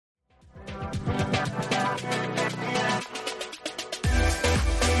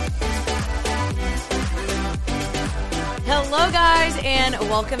Hello, guys, and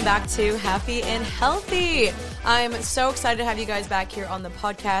welcome back to Happy and Healthy. I'm so excited to have you guys back here on the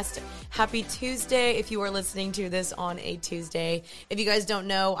podcast. Happy Tuesday if you are listening to this on a Tuesday. If you guys don't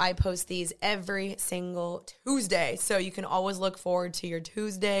know, I post these every single Tuesday, so you can always look forward to your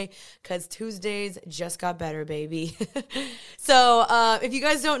Tuesday because Tuesdays just got better, baby. So if you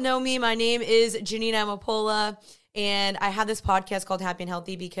guys don't know me, my name is Janine Amapola. And I have this podcast called Happy and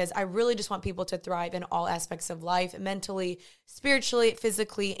Healthy because I really just want people to thrive in all aspects of life, mentally, spiritually,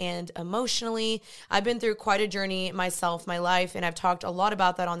 physically, and emotionally. I've been through quite a journey myself, my life, and I've talked a lot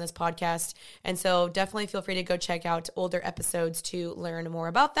about that on this podcast. And so definitely feel free to go check out older episodes to learn more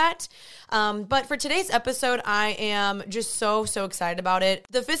about that. But for today's episode, I am just so excited about it.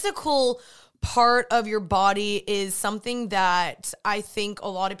 The physical part of your body is something that I think a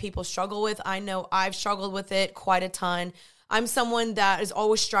lot of people struggle with. I know I've struggled with it quite a ton. I'm someone that is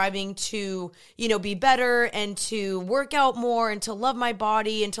always striving to, be better and to work out more and to love my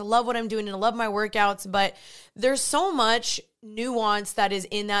body and to love what I'm doing and to love my workouts. But there's so much nuance that is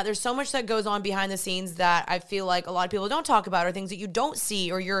in that. There's so much that goes on behind the scenes that I feel like a lot of people don't talk about, or things that you don't see,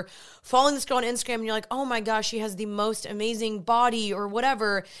 or you're following this girl on Instagram and you're like, oh my gosh, she has the most amazing body or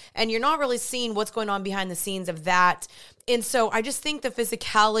whatever. And you're not really seeing what's going on behind the scenes of that. And so I just think the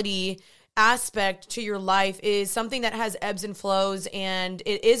physicality aspect to your life is something that has ebbs and flows, and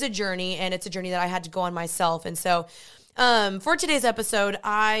it is a journey, and it's a journey that I had to go on myself. And so for today's episode,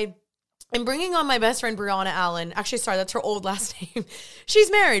 I'm bringing on my best friend, Brianna Allen. Actually, sorry, that's her old last name.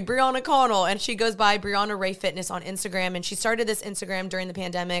 She's married, Brianna Connell, and she goes by Brianna Ray Fitness on Instagram. And she started this Instagram during the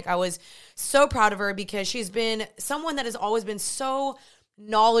pandemic. I was so proud of her because she's been someone that has always been so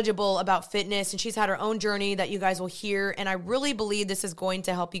knowledgeable about fitness, and she's had her own journey that you guys will hear, and I really believe this is going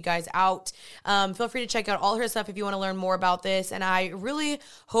to help you guys out. Feel free to check out all her stuff if you want to learn more about this, and I really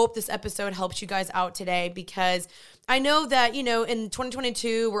hope this episode helps you guys out today, because I know that, in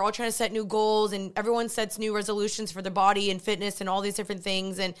 2022, we're all trying to set new goals, and everyone sets new resolutions for their body and fitness and all these different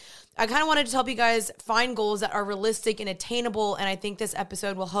things, and I kind of wanted to help you guys find goals that are realistic and attainable, and I think this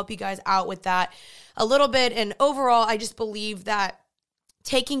episode will help you guys out with that a little bit. And overall, I just believe that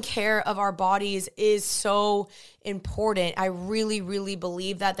taking care of our bodies is so important. I really, really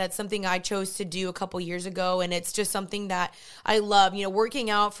believe that. That's something I chose to do a couple years ago, and it's just something that I love. Working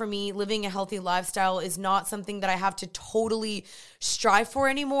out for me, living a healthy lifestyle is not something that I have to totally strive for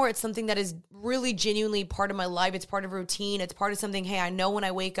anymore. It's something that is really genuinely part of my life. It's part of routine. It's part of something, hey, I know when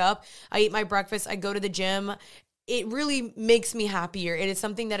I wake up, I eat my breakfast, I go to the gym. It really makes me happier. It is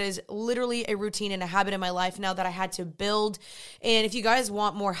something that is literally a routine and a habit in my life now that I had to build. And if you guys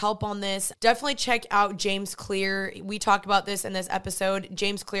want more help on this, definitely check out James Clear. We talked about this in this episode,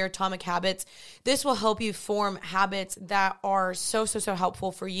 James Clear, Atomic Habits. This will help you form habits that are so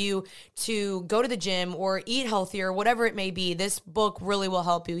helpful for you to go to the gym or eat healthier, whatever it may be. This book really will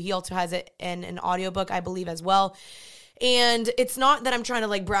help you. He also has it in an audiobook, I believe, as well. And it's not that I'm trying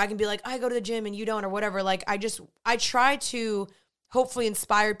to brag and be like, I go to the gym and you don't or whatever. I try to hopefully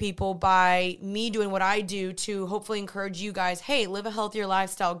inspire people by me doing what I do to hopefully encourage you guys, hey, live a healthier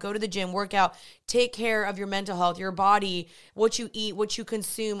lifestyle, go to the gym, work out, take care of your mental health, your body, what you eat, what you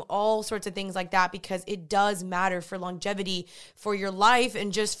consume, all sorts of things like that, because it does matter for longevity, for your life,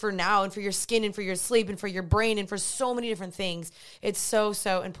 and just for now, and for your skin, and for your sleep, and for your brain, and for so many different things. It's so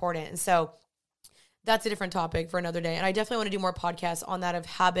important. And so that's a different topic for another day. And I definitely want to do more podcasts on that, of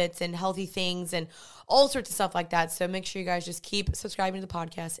habits and healthy things and all sorts of stuff like that. So make sure you guys just keep subscribing to the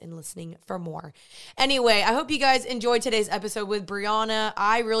podcast and listening for more. Anyway, I hope you guys enjoyed today's episode with Brianna.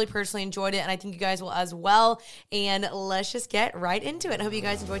 I really personally enjoyed it, and I think you guys will as well. And let's just get right into it. I hope you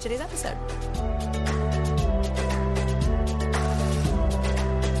guys enjoyed today's episode.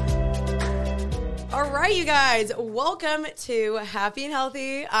 All right, you guys, welcome to Happy and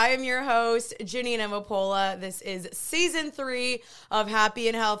Healthy. I am your host, Janine Amapola. This is season 3 of Happy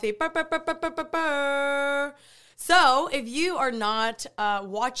and Healthy. So if you are not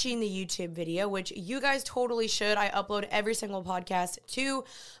watching the YouTube video, which you guys totally should, I upload every single podcast to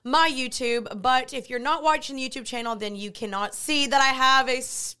my YouTube. But if you're not watching the YouTube channel, then you cannot see that I have a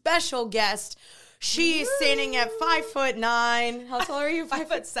special guest. She's standing at 5'9". How tall are you?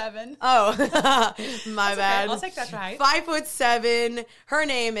 5'7". Oh, my bad. Okay. I'll take that for height. 5'7". Her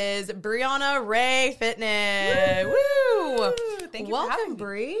name is Brianna Ray Fitness. Woo! Thank you Welcome, for having me.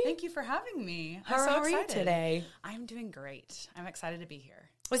 Bree. Thank you for having me. How I'm so are you excited today? I'm doing great. I'm excited to be here.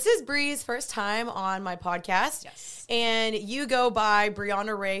 This is Bree's first time on my podcast. Yes. And you go by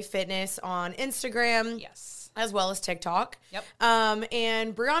Brianna Ray Fitness on Instagram. Yes. as well as TikTok. Yep.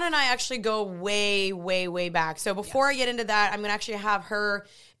 And Brianna and I actually go way, way, way back. So before I get into that, I'm going to actually have her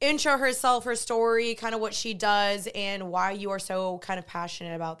intro herself, her story, kind of what she does, and why you are so kind of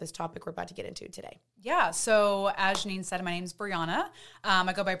passionate about this topic we're about to get into today. Yeah, so as Janine said, my name's Brianna.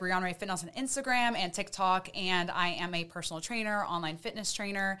 I go by Brianna Ray Fitness on Instagram and TikTok, and I am a personal trainer, online fitness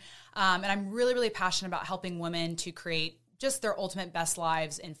trainer, and I'm really, really passionate about helping women to create just their ultimate best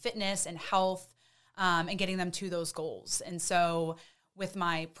lives in fitness and health, and getting them to those goals. And so with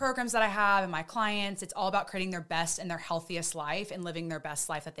my programs that I have and my clients, it's all about creating their best and their healthiest life and living their best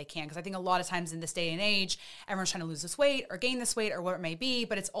life that they can. Because I think a lot of times in this day and age, everyone's trying to lose this weight or gain this weight or what it may be,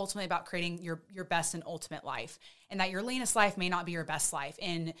 but it's ultimately about creating your best and ultimate life. And that your leanest life may not be your best life.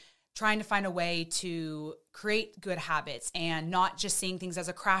 And trying to find a way to create good habits and not just seeing things as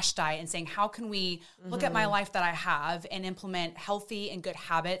a crash diet and saying, how can we look at my life that I have and implement healthy and good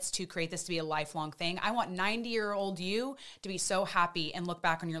habits to create this to be a lifelong thing? I want 90-year-old you to be so happy and look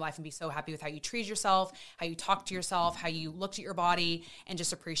back on your life and be so happy with how you treat yourself, how you talk to yourself, how you looked at your body, and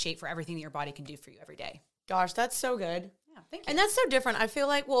just appreciate for everything that your body can do for you every day. Gosh, that's so good. Yeah, thank you. And that's so different. I feel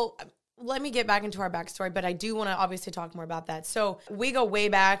like, well, let me get back into our backstory, but I do want to obviously talk more about that. So we go way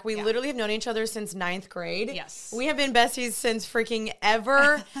back. We literally have known each other since 9th grade. Yes. We have been besties since freaking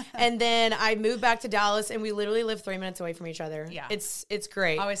ever. And then I moved back to Dallas and we literally live 3 minutes away from each other. Yeah. It's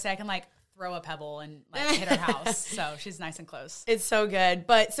great. I always say I can throw a pebble and hit her house. So she's nice and close. It's so good.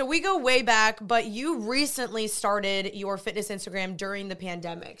 But so we go way back, but you recently started your fitness Instagram during the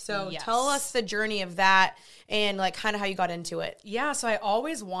pandemic. So tell us the journey of that and kind of how you got into it. Yeah, so I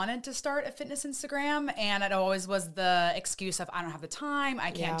always wanted to start a fitness Instagram, and it always was the excuse of I don't have the time, I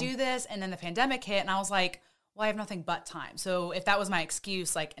can't do this. And then the pandemic hit and I was like, well, I have nothing but time. So if that was my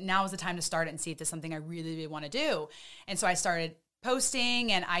excuse, now is the time to start it and see if there's something I really, really want to do. And so I started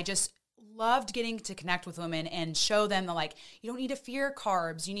posting, and I just loved getting to connect with women and show them that you don't need to fear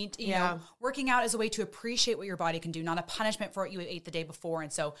carbs. You need to, you know, working out is a way to appreciate what your body can do, not a punishment for what you ate the day before.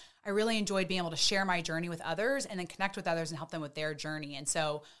 And so I really enjoyed being able to share my journey with others and then connect with others and help them with their journey. And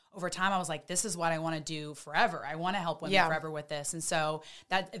so over time I was like, this is what I want to do forever. I want to help women forever with this. And so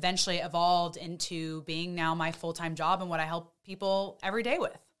that eventually evolved into being now my full-time job and what I help people every day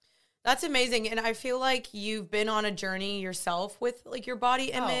with. That's amazing. And I feel like you've been on a journey yourself with your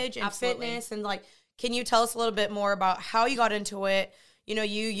body image and fitness. And can you tell us a little bit more about how you got into it? You know,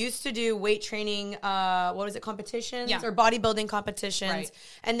 you used to do weight training, competitions or bodybuilding competitions. Right.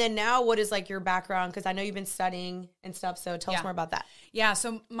 And then now what is your background? Because I know you've been studying and stuff. So tell us more about that. Yeah.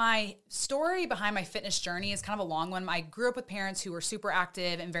 So my story behind my fitness journey is kind of a long one. I grew up with parents who were super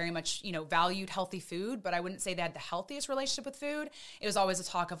active and very much, valued healthy food, but I wouldn't say they had the healthiest relationship with food. It was always a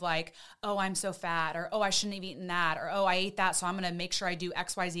talk of oh, I'm so fat, or, oh, I shouldn't have eaten that, or, oh, I ate that, so I'm going to make sure I do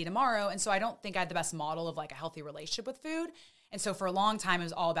X, Y, Z tomorrow. And so I don't think I had the best model of a healthy relationship with food. And so for a long time, it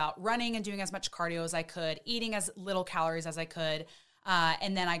was all about running and doing as much cardio as I could, eating as little calories as I could.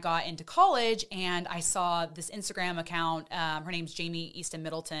 And then I got into college and I saw this Instagram account. Her name's Jamie Easton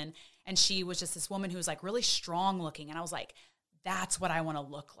Middleton. And she was just this woman who was really strong looking. And I was like, that's what I want to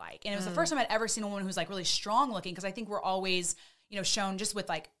look like. And it was the first time I'd ever seen a woman who's really strong looking. Because I think we're always, shown just with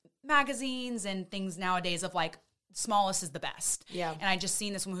magazines and things nowadays of smallest is the best. Yeah. And I just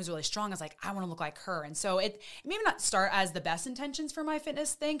seen this woman who's really strong. I was like, I want to look like her. And so it maybe not start as the best intentions for my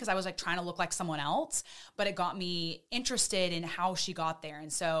fitness thing, because I was trying to look like someone else, but it got me interested in how she got there.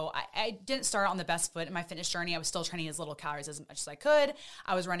 And so I didn't start on the best foot in my fitness journey. I was still training as little calories as much as I could.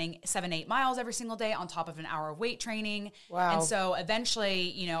 I was running 7-8 miles every single day on top of an hour of weight training. Wow. And so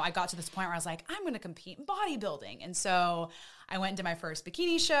eventually, I got to this point where I was like, I'm going to compete in bodybuilding. And so I went into my first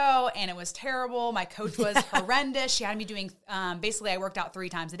bikini show and it was terrible. My coach was horrendous. She had me doing, basically I worked out 3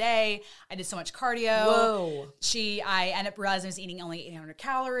 times a day. I did so much cardio. Whoa. I ended up realizing I was eating only 800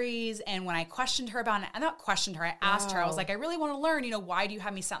 calories. And when I questioned her about it, I not questioned her, I asked her, I was like, I really want to learn, why do you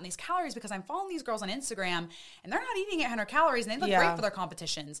have me set on these calories? Because I'm following these girls on Instagram and they're not eating 800 calories and they look great for their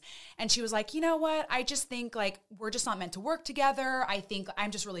competitions. And she was like, you know what? I just think we're just not meant to work together. I think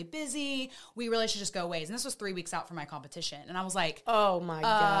I'm just really busy. We really should just go ways. And this was 3 weeks out from my competition. And I was like, oh my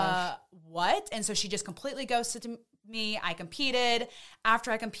gosh. What? And so she just completely ghosted me. I competed. After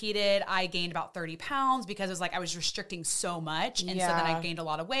I competed, I gained about 30 pounds because it was I was restricting so much. And so then I gained a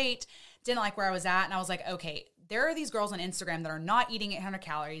lot of weight. Didn't like where I was at. And I was like, okay, there are these girls on Instagram that are not eating 800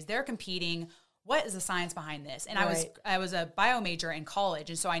 calories. They're competing. What is the science behind this? And I was a bio major in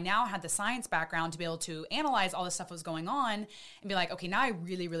college. And so I now had the science background to be able to analyze all this stuff that was going on and be like, okay, now I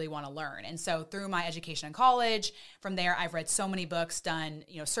really, really want to learn. And so through my education in college, from there, I've read so many books, done,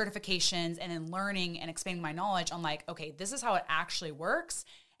 certifications, and then learning and expanding my knowledge on okay, this is how it actually works.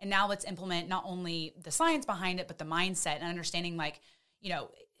 And now let's implement not only the science behind it, but the mindset and understanding like, you know,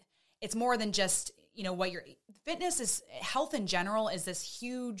 it's more than just, you know, what your fitness is, health in general is this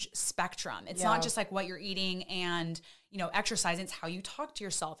huge spectrum. It's not just like what you're eating and, you know, exercising. It's how you talk to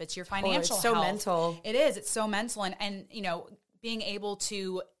yourself. It's your financial it's so health. mental. It is. It's so mental. And, you know, being able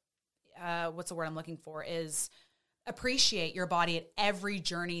to, what's the word I'm looking for, is appreciate your body at every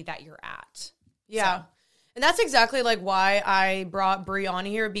journey that you're at. Yeah. So. And that's exactly like why I brought Brie on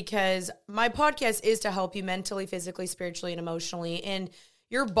here, because my podcast is to help you mentally, physically, spiritually, and emotionally. And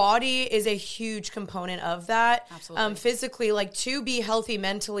your body is a huge component of that. Absolutely. Physically, like to be healthy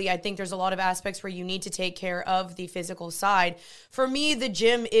mentally, I think there's a lot of aspects where you need to take care of the physical side. For me, the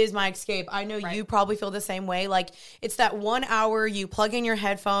gym is my escape. I know you probably feel the same way. Like it's that 1 hour, you plug in your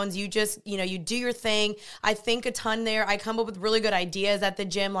headphones, you just, you know, you do your thing. I think a ton there. I come up with really good ideas at the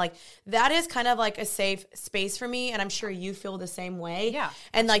gym. Like that is kind of like a safe space for me. And I'm sure you feel the same way. Yeah.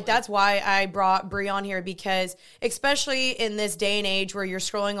 And like, that's why I brought Brie on here, because especially in this day and age where you're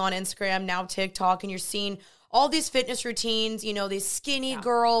scrolling on Instagram, now TikTok, and you're seeing all these fitness routines, you know, these skinny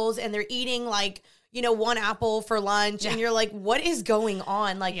girls, and they're eating like, you know, 1 apple for lunch, and you're like, what is going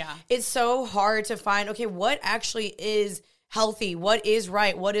on? Like, it's so hard to find, okay, what actually is healthy, what is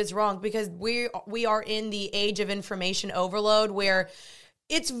right, what is wrong, because we are in the age of information overload where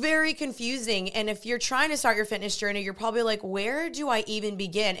it's very confusing. And if you're trying to start your fitness journey, you're probably like, where do I even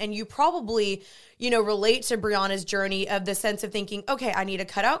begin? And you probably, you know, relate to Brianna's journey of the sense of thinking, okay, I need to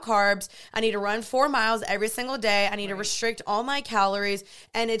cut out carbs. I need to run 4 miles every single day. I need to restrict all my calories.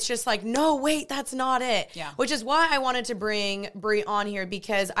 And it's just like, no, wait, that's not it. Yeah. Which is why I wanted to bring Brie on here,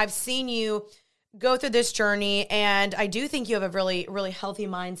 because I've seen you go through this journey, and I do think you have a really, really healthy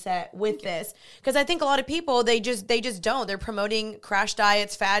mindset with this, because I think a lot of people, they just don't. They're promoting crash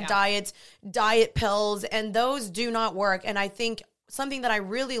diets, fad diets, diet pills, and those do not work. And I think something that I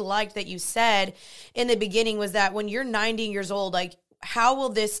really liked that you said in the beginning was that when you're 90 years old, like, how will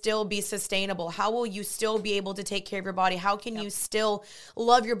this still be sustainable? How will you still be able to take care of your body? How can you still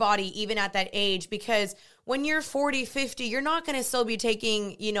love your body even at that age? Because when you're 40, 50, you're not going to still be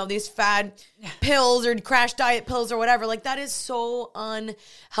taking, you know, these fad pills or crash diet pills or whatever. Like, that is so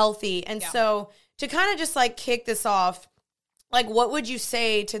unhealthy. And so to kind of just like kick this off, like, what would you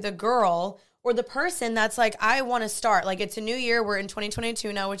say to the girl or the person that's like, I want to start? Like, it's a new year. We're in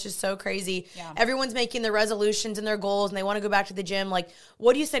 2022 now, which is so crazy. Yeah. Everyone's making their resolutions and their goals, and they want to go back to the gym. Like,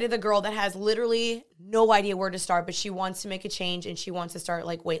 what do you say to the girl that has literally no idea where to start, but she wants to make a change and she wants to start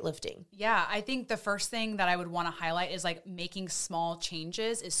like weightlifting? Yeah, I think the first thing that I would want to highlight is like making small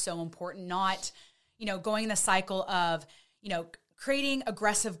changes is so important. Not, you know, going in the cycle of, you know, creating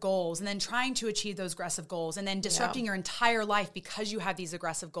aggressive goals and then trying to achieve those aggressive goals and then disrupting your entire life because you have these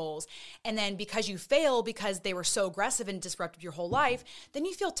aggressive goals. And then because you fail because they were so aggressive and disrupted your whole life, then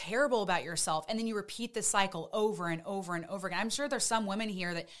you feel terrible about yourself. And then you repeat this cycle over and over and over again. I'm sure there's some women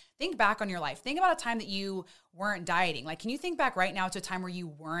here that think back on your life. Think about a time that you weren't dieting. Like, can you think back right now to a time where you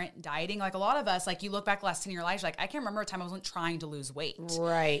weren't dieting? Like, a lot of us, like, you look back the last 10 of your life, like, I can't remember a time I wasn't trying to lose weight.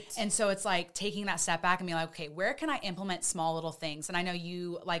 Right. And so it's like taking that step back and being like, okay, where can I implement small little things? And I know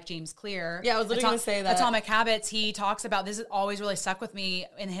you like James Clear. Yeah, I was literally going to say that. Atomic Habits, he talks about, this has always really stuck with me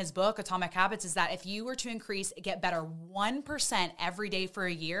in his book, Atomic Habits, is that if you were to get better 1% every day for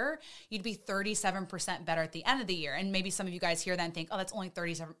a year, you'd be 37% better at the end of the year. And maybe some of you guys hear that and think, oh, that's only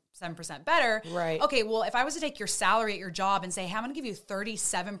 37% better. Right. Okay, well, if I was to take your salary at your job and say, hey, I'm going to give you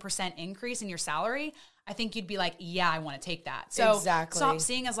 37% increase in your salary, I think you'd be like, yeah, I want to take that. So stop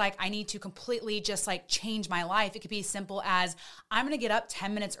seeing as like, I need to completely just like change my life. It could be as simple as I'm going to get up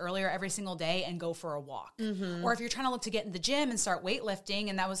 10 minutes earlier every single day and go for a walk. Mm-hmm. Or if you're trying to look to get in the gym and start weightlifting,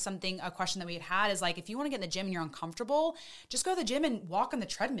 and that was a question that we had is like, if you want to get in the gym and you're uncomfortable, just go to the gym and walk on the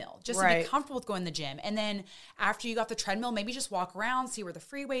treadmill just to be comfortable with going to the gym. And then after you got the treadmill, maybe just walk around, see where the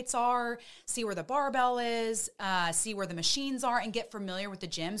free weights are, see where the barbell is, see where the machines are, and get familiar with the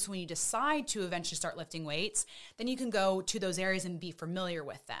gym. So when you decide to eventually start lifting weights, then you can go to those areas and be familiar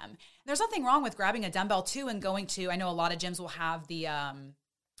with them. And there's nothing wrong with grabbing a dumbbell too and going to, I know a lot of gyms will have the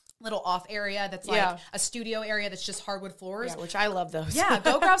little off area that's like a studio area that's just hardwood floors. Yeah, which I love those. Yeah,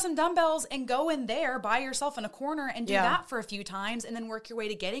 go grab some dumbbells and go in there by yourself in a corner and do that for a few times and then work your way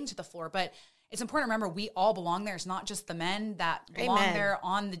to getting to the floor. But it's important to remember we all belong there. It's not just the men that belong there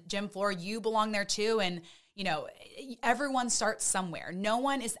on the gym floor. You belong there too. And you know, everyone starts somewhere. No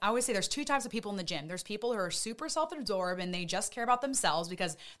one is, I always say there's two types of people in the gym. There's people who are super self-absorbed and they just care about themselves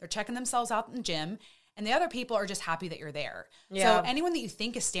because they're checking themselves out in the gym. And the other people are just happy that you're there. Yeah. So anyone that you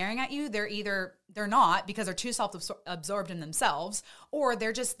think is staring at you, they're not because they're too self-absorbed in themselves, or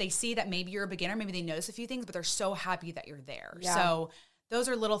they see that maybe you're a beginner, maybe they notice a few things, but they're so happy that you're there. Yeah. So those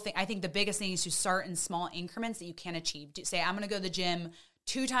are little things. I think the biggest thing is to start in small increments that you can achieve. Say, I'm going to go to the gym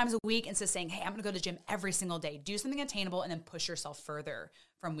 2 times a week instead of saying, hey, I'm going to go to the gym every single day. Do something attainable and then push yourself further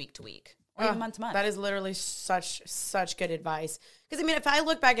from week to week or even month to month. That is literally such good advice. Because, I mean, if I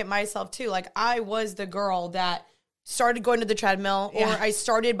look back at myself, too, like, I was the girl that started going to the treadmill, or I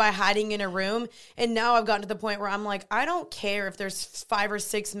started by hiding in a room, and now I've gotten to the point where I'm like, I don't care if there's 5 or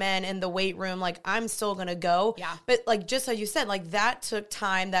 6 men in the weight room, like, I'm still gonna go. But like, just as you said, like, that took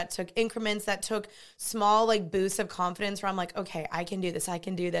time, that took increments, that took small like boosts of confidence where I'm like, okay, I can do this,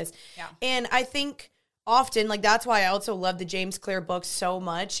 and I think often, like, that's why I also love the James Clear book so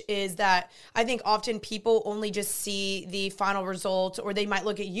much, is that I think often people only just see the final result, or they might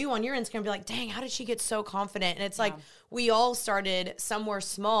look at you on your Instagram and be like, dang, how did she get so confident? And it's like, we all started somewhere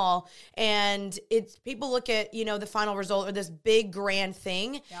small, and it's, people look at, you know, the final result or this big grand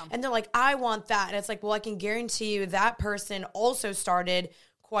thing, and they're like, I want that. And it's like, well, I can guarantee you that person also started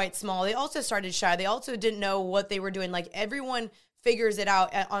quite small. They also started shy. They also didn't know what they were doing. Like, everyone figures it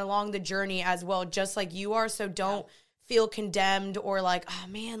out along the journey as well, just like you are. So don't feel condemned or like, oh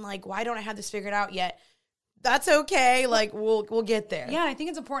man, like, why don't I have this figured out yet? That's okay. Like, we'll get there. Yeah, I think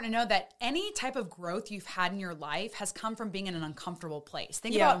it's important to know that any type of growth you've had in your life has come from being in an uncomfortable place.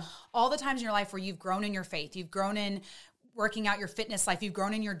 Think about all the times in your life where you've grown in your faith, you've grown in working out your fitness life, you've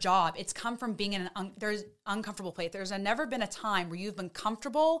grown in your job. It's come from being in an there's uncomfortable place. There's never been a time where you've been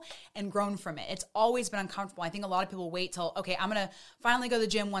comfortable and grown from it. It's always been uncomfortable. I think a lot of people wait till, okay, I'm going to finally go to the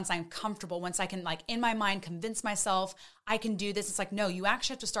gym once I'm comfortable, once I can, like, in my mind, convince myself I can do this. It's like, no, you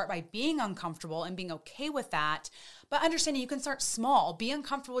actually have to start by being uncomfortable and being okay with that. But understanding you can start small, be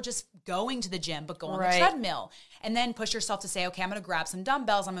uncomfortable just going to the gym, but go on the treadmill, and then push yourself to say, okay, I'm going to grab some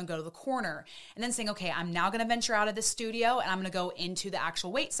dumbbells. I'm going to go to the corner, and then saying, okay, I'm now going to venture out of this studio and I'm going to go into the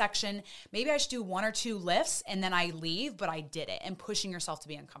actual weight section. Maybe I should do 1 or 2 lifts and then I leave, but I did it, and pushing yourself to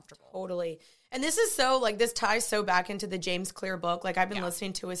be uncomfortable. Totally. And this is so, like, this ties so back into the James Clear book. Like, I've been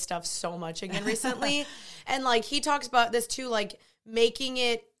listening to his stuff so much again recently. And, like, he talks about this too, like, making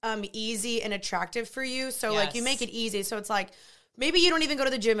it easy and attractive for you. So, like, you make it easy. So it's like, maybe you don't even go to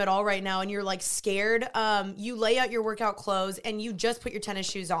the gym at all right now and you're, like, scared. You lay out your workout clothes and you just put your tennis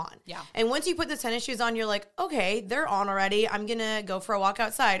shoes on. And once you put the tennis shoes on, you're like, okay, they're on already. I'm going to go for a walk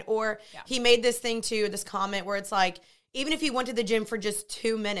outside. Or he made this thing too, this comment where it's like, even if you went to the gym for just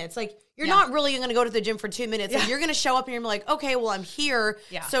 2 minutes, like, you're not really going to go to the gym for 2 minutes. Like, you're going to show up and you're like, okay, well, I'm here.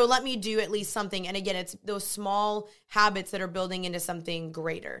 So let me do at least something. And again, it's those small habits that are building into something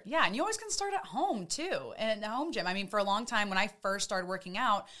greater. Yeah. And you always can start at home too, in a home gym. I mean, for a long time, when I first started working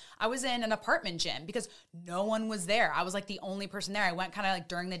out, I was in an apartment gym because no one was there. I was like the only person there. I went kind of like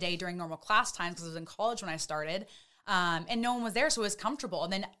during the day, during normal class times, because I was in college when I started. And no one was there, so it was comfortable.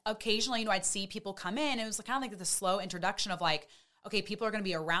 And then occasionally, you know, I'd see people come in. And it was kind of like the slow introduction of like, okay, people are going to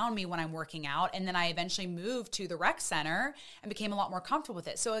be around me when I'm working out. And then I eventually moved to the rec center and became a lot more comfortable with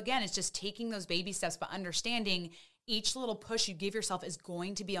it. So again, it's just taking those baby steps, but understanding each little push you give yourself is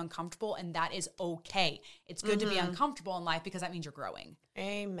going to be uncomfortable, and that is okay. It's good to be uncomfortable in life because that means you're growing.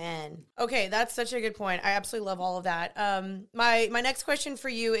 Amen. Okay, that's such a good point. I absolutely love all of that. My next question for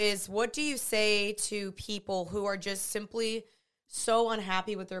you is, what do you say to people who are just simply so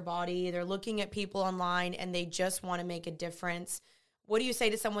unhappy with their body? They're looking at people online and they just want to make a difference. What do you say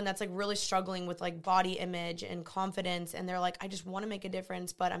to someone that's like really struggling with like body image and confidence, and they're like, I just want to make a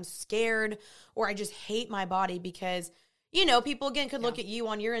difference, but I'm scared, or I just hate my body? Because, you know, people again could look at you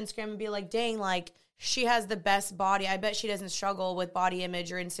on your Instagram and be like, dang, like, she has the best body. I bet she doesn't struggle with body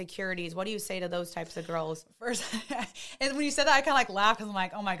image or insecurities. What do you say to those types of girls? First, and when you said that, I kind of like laughed because I'm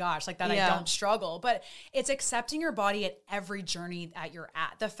like, oh my gosh, like that I don't struggle. But it's accepting your body at every journey that you're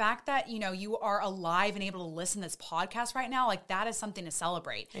at. The fact that, you know, you are alive and able to listen to this podcast right now, like that is something to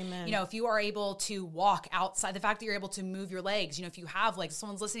celebrate. Amen. You know, if you are able to walk outside, the fact that you're able to move your legs, you know, if you have legs,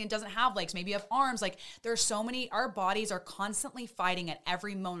 someone's listening and doesn't have legs, maybe you have arms, like there's so many, our bodies are constantly fighting at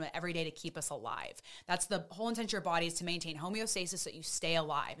every moment, every day to keep us alive. That's the whole intention of your body, is to maintain homeostasis so that you stay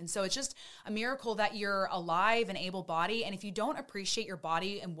alive. And so it's just a miracle that you're alive and able body. And if you don't appreciate your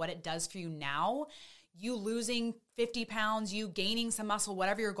body and what it does for you now, you losing 50 pounds, you gaining some muscle,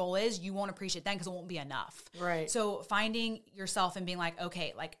 whatever your goal is, you won't appreciate that because it won't be enough. Right. So finding yourself and being like,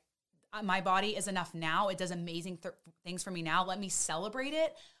 okay, like my body is enough now. It does amazing things for me now. Let me celebrate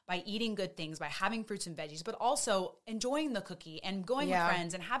it by eating good things, by having fruits and veggies, but also enjoying the cookie and going with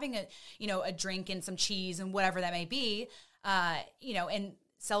friends and having a, you know, a drink and some cheese and whatever that may be, you know, and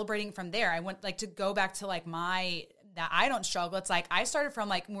celebrating from there. I want like to go back to like that I don't struggle. It's like, I started from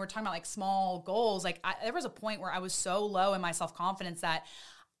like, when we were talking about like small goals, like there was a point where I was so low in my self-confidence that,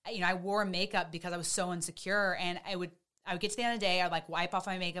 you know, I wore makeup because I was so insecure, and I would I would get to the end of the day, I'd like wipe off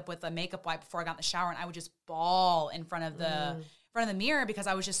my makeup with a makeup wipe before I got in the shower, and I would just bawl in front of the mirror because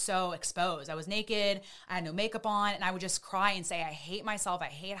I was just so exposed. I was naked, I had no makeup on, and I would just cry and say, I hate myself, I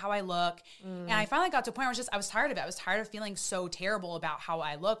hate how I look. And I finally got to a point where I was tired of it. I was tired of feeling so terrible about how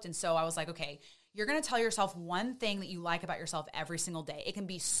I looked. And so I was like, okay, you're going to tell yourself one thing that you like about yourself every single day. It can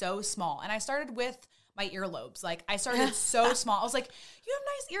be so small. And I started with my earlobes. Like I started so small. I was like, you have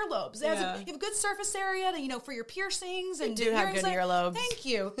nice earlobes. You have good surface area, for your piercings. And you do have good earlobes. Thank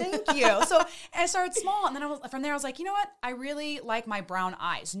you. So I started small. And then from there, I was like, you know what? I really like my brown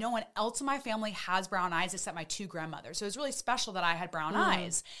eyes. No one else in my family has brown eyes except my two grandmothers. So it was really special that I had brown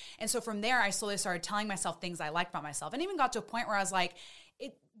eyes. And so from there, I slowly started telling myself things I liked about myself, and even got to a point where I was like,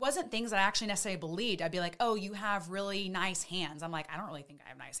 it wasn't things that I actually necessarily believed. I'd be like, oh, you have really nice hands. I'm like, I don't really think I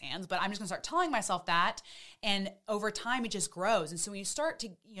have nice hands, but I'm just gonna start telling myself that. And over time, it just grows. And so when you start to,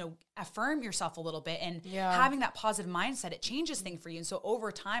 affirm yourself a little bit and having that positive mindset, it changes things for you. And so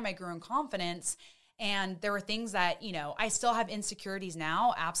over time, I grew in confidence. And there were things that, I still have insecurities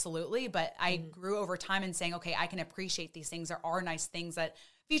now, absolutely. But I grew over time and saying, okay, I can appreciate these things. There are nice things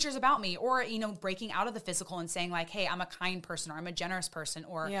features about me, or, breaking out of the physical and saying like, hey, I'm a kind person, or I'm a generous person,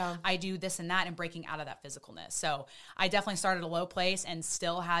 or I do this and that, and breaking out of that physicalness. So I definitely started a low place and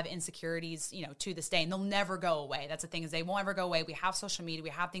still have insecurities, to this day, and they'll never go away. That's the thing, is they won't ever go away. We have social media, we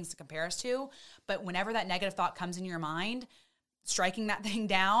have things to compare us to, but whenever that negative thought comes in your mind, striking that thing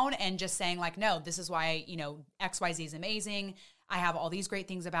down and just saying like, no, this is why, XYZ is amazing. I have all these great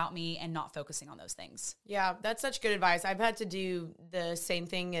things about me, and not focusing on those things. Yeah, that's such good advice. I've had to do the same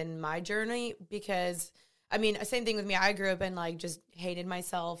thing in my journey because, same thing with me. I grew up and just hated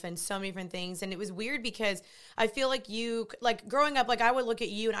myself and so many different things. And it was weird because I feel like growing up, I would look at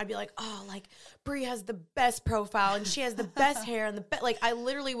you and I'd be like, oh, Brie has the best profile and she has the best hair and I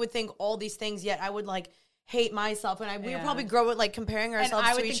literally would think all these things, yet I would hate myself, and we would probably grow it comparing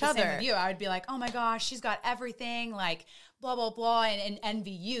ourselves to each other. Same with you. I would be like, oh my gosh, she's got everything, blah blah blah, and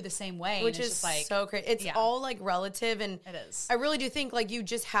envy you the same way, which is just so crazy. It's all relative, and it is. I really do think you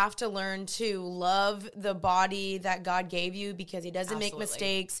just have to learn to love the body that God gave you, because He doesn't make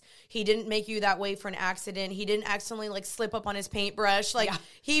mistakes. He didn't make you that way for an accident. He didn't accidentally slip up on His paintbrush.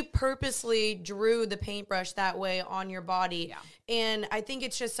 He purposely drew the paintbrush that way on your body, and I think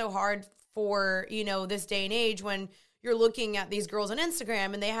it's just so hard for, this day and age when you're looking at these girls on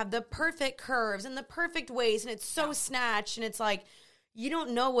Instagram and they have the perfect curves and the perfect waist and it's so snatched, and it's you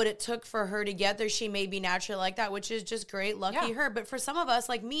don't know what it took for her to get there. She may be naturally like that, which is just great. Lucky her. But for some of us,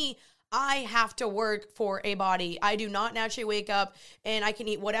 like me, I have to work for a body. I do not naturally wake up and I can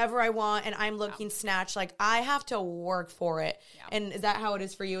eat whatever I want and I'm looking snatched. I have to work for it. Yeah. And is that how it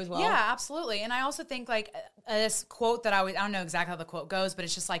is for you as well? Yeah, absolutely. And I also think this quote that I don't know exactly how the quote goes, but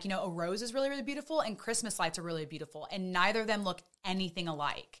it's just a rose is really, really beautiful and Christmas lights are really beautiful, and neither of them look anything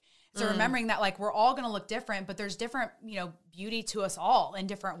alike. So remembering that we're all going to look different, but there's different, beauty to us all in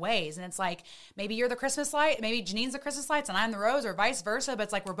different ways. And it's maybe you're the Christmas light, maybe Janine's the Christmas lights and I'm the rose, or vice versa.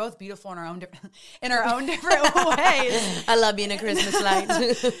 But it's we're both beautiful in our own different ways. I love being a Christmas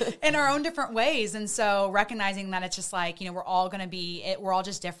light in our own different ways. And so recognizing that it's just we're all going to be, we're all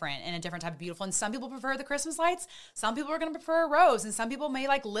just different in a different type of beautiful. And some people prefer the Christmas lights. Some people are going to prefer a rose, and some people may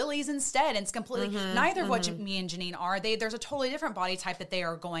like lilies instead. And it's completely neither of what me and Janine are. There's a totally different body type that they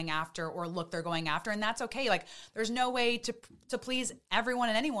are going after, or look they're going after. And that's okay. There's no way to please everyone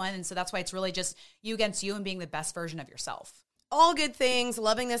and anyone. And so that's why it's really just you against you and being the best version of yourself. All good things.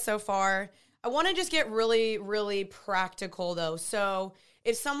 Loving this so far. I want to just get really, really practical though. So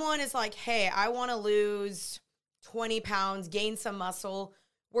if someone is hey, I want to lose 20 pounds, gain some muscle,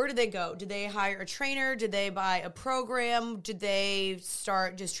 where do they go? Do they hire a trainer? Do they buy a program? Do they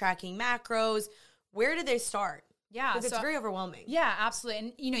start just tracking macros? Where do they start? Yeah. Because it's very overwhelming. Yeah,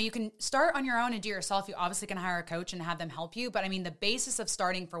 absolutely. And, you can start on your own and do it yourself. You obviously can hire a coach and have them help you. But the basis of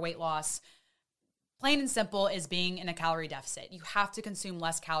starting for weight loss, plain and simple, is being in a calorie deficit. You have to consume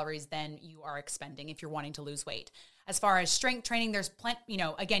less calories than you are expending if you're wanting to lose weight. As far as strength training, there's plenty,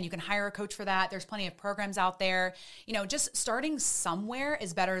 again, you can hire a coach for that. There's plenty of programs out there. Just starting somewhere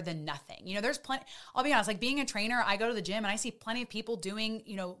is better than nothing. There's plenty, I'll be honest, being a trainer, I go to the gym and I see plenty of people doing,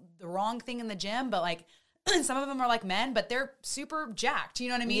 the wrong thing in the gym, but some of them are like men, but they're super jacked. You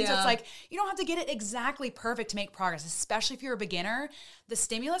know what I mean? Yeah. So it's you don't have to get it exactly perfect to make progress, especially if you're a beginner. The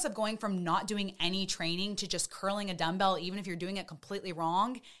stimulus of going from not doing any training to just curling a dumbbell, even if you're doing it completely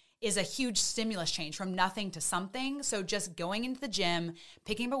wrong, is a huge stimulus change from nothing to something. So just going into the gym,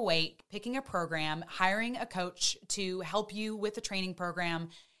 picking up a weight, picking a program, hiring a coach to help you with the training program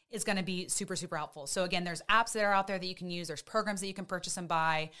is going to be super, super helpful. So again, there's apps that are out there that you can use. There's programs that you can purchase and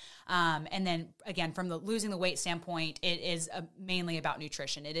buy. And then again, from the losing the weight standpoint, it is mainly about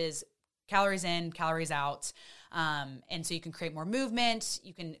nutrition. It is calories in, calories out. And so you can create more movement.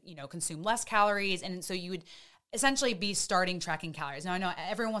 You can, consume less calories. And so you would essentially be starting tracking calories. Now I know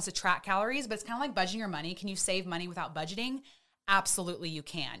everyone wants to track calories, but it's kind of like budgeting your money. Can you save money without budgeting? Absolutely, you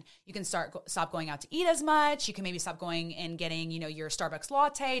can. You can stop going out to eat as much. You can maybe stop going and getting, your Starbucks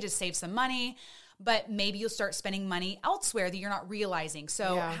latte to save some money. But maybe you'll start spending money elsewhere that you're not realizing.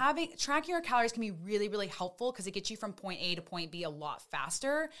 So tracking your calories can be really, really helpful because it gets you from point A to point B a lot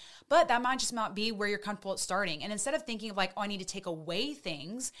faster. But that might just not be where you're comfortable at starting. And instead of thinking of like, oh, I need to take away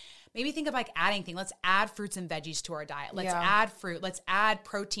things, maybe think of like adding things. Let's add fruits and veggies to our diet. Let's add fruit. Let's add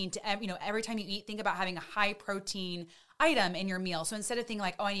protein to, every time you eat, think about having a high protein item in your meal. So instead of thinking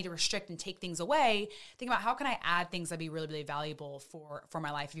like, oh, I need to restrict and take things away, think about how can I add things that'd be really, really valuable for my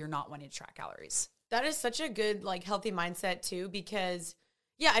life if you're not wanting to track calories. That is such a good, like, healthy mindset too, because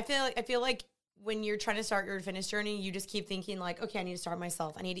I feel like when you're trying to start your fitness journey, you just keep thinking like, okay, I need to start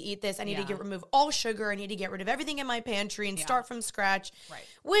myself. I need to eat this. I need to remove all sugar. I need to get rid of everything in my pantry and start from scratch. Right.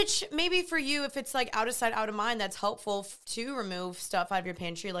 Which maybe for you, if it's like out of sight, out of mind, that's helpful to remove stuff out of your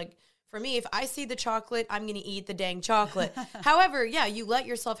pantry. Like, for me, if I see the chocolate, I'm going to eat the dang chocolate. However, you let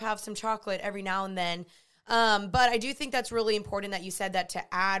yourself have some chocolate every now and then. But I do think that's really important that you said that, to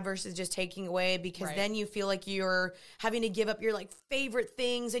add versus just taking away, because then you feel like you're having to give up your like favorite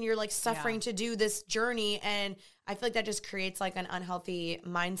things and you're like suffering to do this journey. And I feel like that just creates like an unhealthy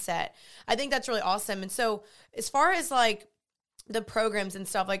mindset. I think that's really awesome. And so as far as like the programs and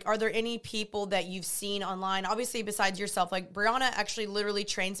stuff, like, are there any people that you've seen online, obviously besides yourself? Like, Brianna actually literally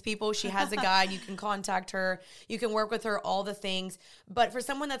trains people. She has a guide. You can contact her. You can work with her, all the things. But for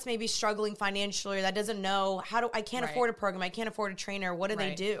someone that's maybe struggling financially, or that doesn't know I can't afford a program, I can't afford a trainer, what do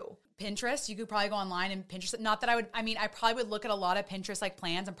they do? Pinterest. You could probably go online and Pinterest. Not that I probably would look at a lot of Pinterest like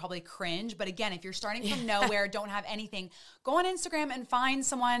plans and probably cringe. But again, if you're starting from nowhere, don't have anything, go on Instagram and find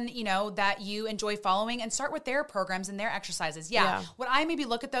someone, that you enjoy following and start with their programs and their exercises. Yeah. Would I maybe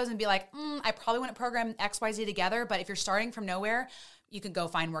look at those and be like, I probably want to program XYZ together. But if you're starting from nowhere, you could go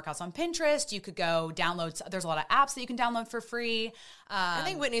find workouts on Pinterest. You could go download. There's a lot of apps that you can download for free. I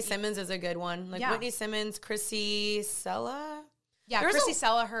think Whitney Simmons is a good one. Like Whitney Simmons, Chrissy Sella. Yeah, Chrissy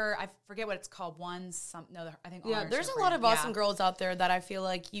Sella, I forget what it's called. There's a lot of awesome girls out there that I feel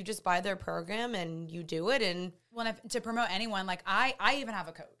like you just buy their program and you do it. And to promote anyone, like I even have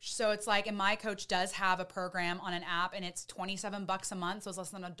a coach. So it's like, and my coach does have a program on an app, and it's $27 a month. So it's less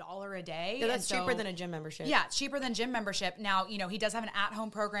than $1 a day. Yeah, that's cheaper than a gym membership. Yeah, it's cheaper than gym membership. Now, he does have an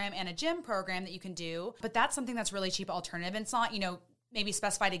at-home program and a gym program that you can do, but that's something that's really cheap alternative. It's not, maybe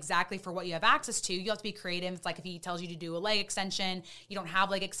specified exactly for what you have access to. You have to be creative. It's like if he tells you to do a leg extension, you don't have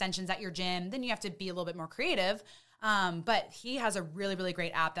leg extensions at your gym, then you have to be a little bit more creative. But he has a really, really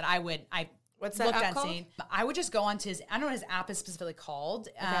great app that What's that app called? I would just go onto his, I don't know what his app is specifically called,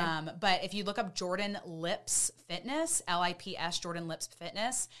 but if you look up Jordan Lips Fitness, LIPS, Jordan Lips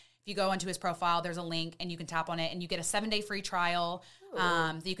Fitness, if you go onto his profile, there's a link and you can tap on it and you get a 7-day free trial.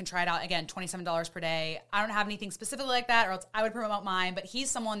 That you can try it out. Again, $27 per day. I don't have anything specifically like that, or else I would promote mine, but he's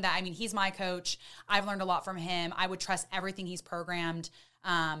someone that, he's my coach. I've learned a lot from him. I would trust everything he's programmed,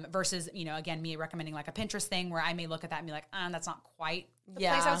 versus, again, me recommending like a Pinterest thing where I may look at that and be like, that's not quite the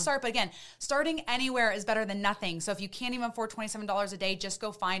place I would start. But again, starting anywhere is better than nothing. So if you can't even afford $27 a day, just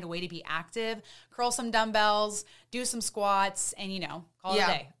go find a way to be active, curl some dumbbells, do some squats, and, call it a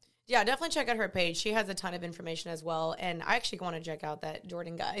day. Yeah, definitely check out her page. She has a ton of information as well. And I actually want to check out that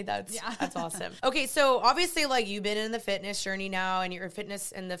Jordan guy. That's awesome. Okay, so obviously, like, you've been in the fitness journey now, and you're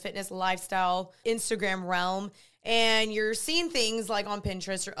in the fitness lifestyle Instagram realm, and you're seeing things like on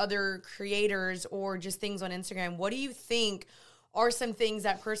Pinterest or other creators or just things on Instagram. What do you think are some things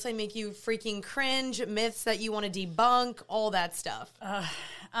that personally make you freaking cringe, myths that you want to debunk, all that stuff?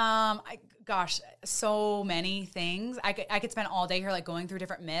 Gosh, so many things. I could spend all day here like going through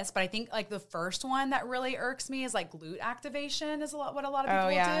different myths, but I think like the first one that really irks me is like glute activation is what a lot of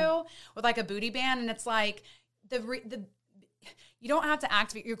people do with like a booty band, and it's like the you don't have to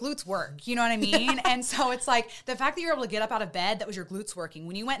activate your glutes work. You know what I mean? And so it's like the fact that you're able to get up out of bed, that was your glutes working.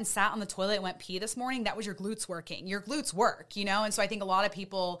 When you went and sat on the toilet and went pee this morning, that was your glutes working. Your glutes work, And so I think a lot of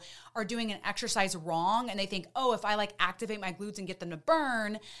people are doing an exercise wrong, and they think, oh, if I like activate my glutes and get them to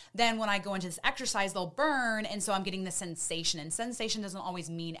burn, then when I go into this exercise, they'll burn. And so I'm getting the sensation, and sensation doesn't always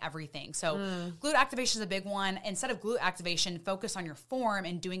mean everything. So glute activation is a big one. Instead of glute activation, focus on your form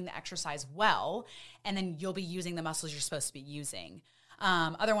and doing the exercise well, and then you'll be using the muscles you're supposed to be using.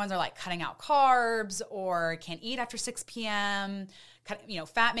 Other ones are like cutting out carbs or can't eat after 6 p.m.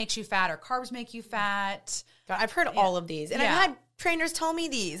 Fat makes you fat or carbs make you fat. God, I've heard all of these. And I've had trainers tell me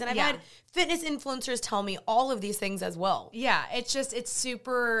these. And I've had fitness influencers tell me all of these things as well. Yeah, it's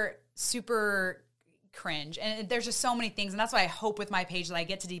super, super cringe. And there's just so many things. And that's why I hope with my page that I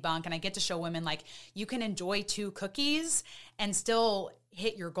get to debunk and I get to show women like you can enjoy 2 cookies and still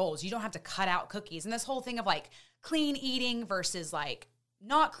hit your goals. You don't have to cut out cookies. And this whole thing of like clean eating versus like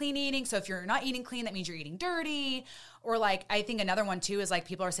not clean eating. So if you're not eating clean, that means you're eating dirty. Or like, I think another one too is like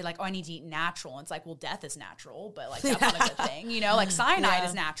people are saying like, oh, I need to eat natural. And it's like, well, death is natural, but like that's not a good thing. Like cyanide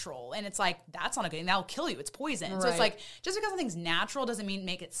is natural. And it's like, that's not a good thing. That'll kill you. It's poison. Right. So it's like, just because something's natural doesn't mean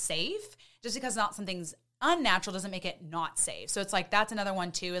make it safe. Just because something's unnatural doesn't make it not safe. So it's like, that's another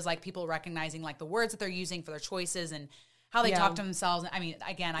one too, is like people recognizing like the words that they're using for their choices and how they talk to themselves. I mean,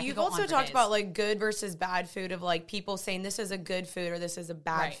 again, You've also talked about like good versus bad food of like people saying this is a good food or this is a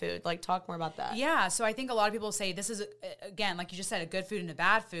bad food. Like talk more about that. Yeah. So I think a lot of people say this is, again, like you just said, a good food and a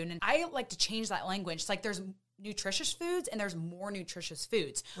bad food. And I like to change that language. It's like there's nutritious foods and there's more nutritious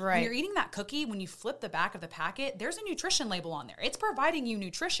foods. Right. When you're eating that cookie, when you flip the back of the packet, there's a nutrition label on there. It's providing you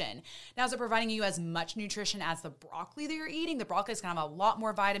nutrition. Now, is it providing you as much nutrition as the broccoli that you're eating? The broccoli is going to have a lot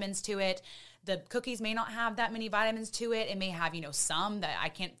more vitamins to it. The cookies may not have that many vitamins to it. It may have, some that I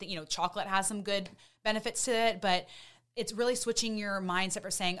can't think, chocolate has some good benefits to it, but it's really switching your mindset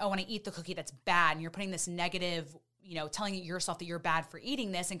for saying, oh, when I eat the cookie, that's bad. And you're putting this negative, telling yourself that you're bad for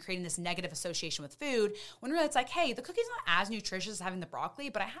eating this and creating this negative association with food, when really it's like, hey, the cookie's not as nutritious as having the broccoli,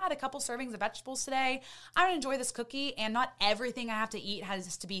 but I had a couple servings of vegetables today. I would enjoy this cookie, and not everything I have to eat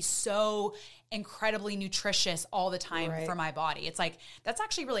has to be so incredibly nutritious all the time for my body. It's like, that's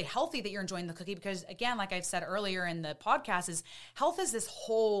actually really healthy that you're enjoying the cookie because, again, like I've said earlier in the podcast, is health is this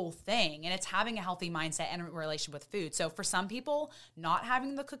whole thing, and it's having a healthy mindset and a relationship with food. So for some people, not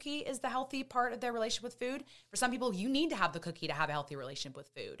having the cookie is the healthy part of their relationship with food. For some people, you need to have the cookie to have a healthy relationship with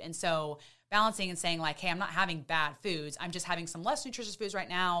food. And so balancing and saying like, hey, I'm not having bad foods. I'm just having some less nutritious foods right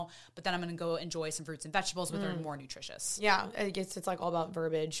now, but then I'm going to go enjoy some fruits and vegetables which are more nutritious. Yeah, I guess it's like all about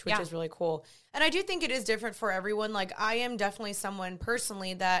verbiage, which is really cool. And I do think it is different for everyone. Like I am definitely someone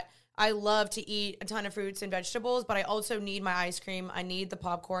personally that I love to eat a ton of fruits and vegetables, but I also need my ice cream. I need the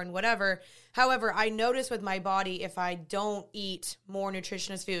popcorn, whatever. However, I notice with my body, if I don't eat more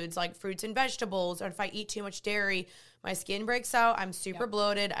nutritious foods like fruits and vegetables, or if I eat too much dairy, my skin breaks out. I'm super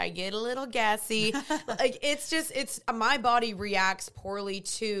bloated. I get a little gassy. Like my body reacts poorly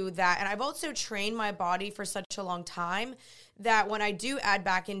to that. And I've also trained my body for such a long time that when I do add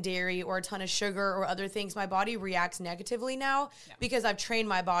back in dairy or a ton of sugar or other things, my body reacts negatively now because I've trained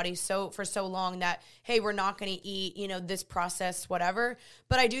my body for so long that, hey, we're not going to eat, this processed whatever.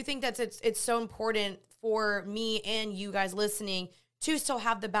 But I do think that it's so important for me and you guys listening to still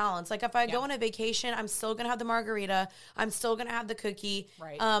have the balance. Like if I go on a vacation, I'm still going to have the margarita. I'm still going to have the cookie.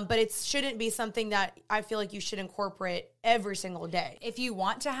 Right. But it shouldn't be something that I feel like you should incorporate every single day. If you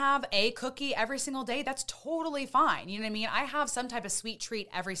want to have a cookie every single day, that's totally fine. You know what I mean? I have some type of sweet treat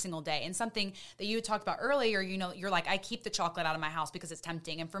every single day. And something that you talked about earlier, you're like, I keep the chocolate out of my house because it's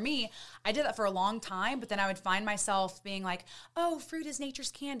tempting. And for me, I did that for a long time, but then I would find myself being like, oh, fruit is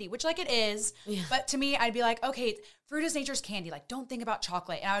nature's candy, which like it is. Yeah. But to me, I'd be like, okay, fruit is nature's candy. Like, don't think about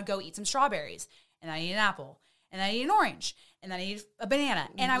chocolate. And I would go eat some strawberries, and I eat an apple, and I eat an orange, and then I eat a banana,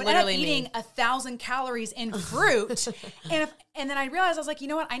 and I would end up eating 1,000 calories in fruit. and then I realized, I was like, you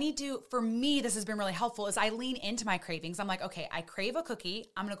know what? I need to, for me, this has been really helpful, is I lean into my cravings. I'm like, okay, I crave a cookie.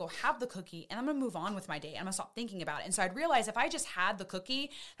 I'm going to go have the cookie, and I'm going to move on with my day. I'm going to stop thinking about it. And so I'd realize if I just had the cookie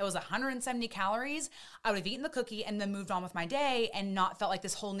that was 170 calories, I would have eaten the cookie and then moved on with my day and not felt like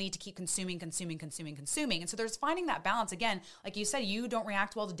this whole need to keep consuming. And so there's finding that balance. Again, like you said, you don't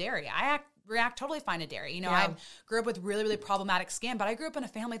react well to dairy. I react totally fine to dairy. I grew up with really, really problematic skin, but I grew up in a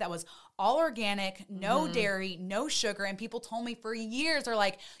family that was all organic, no dairy, no sugar. And people told me for years, they're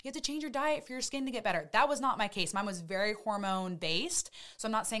like, you have to change your diet for your skin to get better. That was not my case. Mine was very hormone based. So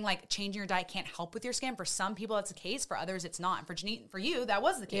I'm not saying like changing your diet can't help with your skin. For some people, that's the case. For others, it's not. And for Janine, for you, that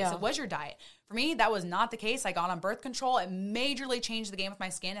was the case. Yeah. It was your diet. For me, that was not the case. I got on birth control. It majorly changed the game with my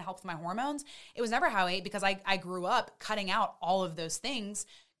skin. It helped with my hormones. It was never how I ate because I grew up cutting out all of those things.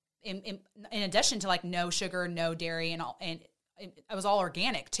 In addition to like no sugar, no dairy, and it was all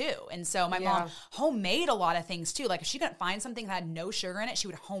organic too. And so my mom homemade a lot of things too. Like if she couldn't find something that had no sugar in it, she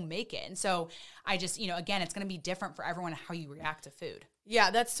would home make it. And so I just, again, it's going to be different for everyone how you react to food. Yeah,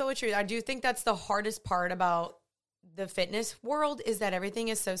 that's so true. I do think that's the hardest part about the fitness world is that everything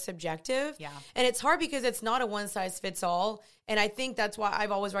is so subjective. Yeah. And it's hard because it's not a one size fits all. And I think that's why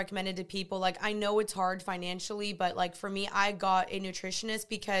I've always recommended to people, like, I know it's hard financially, but like for me, I got a nutritionist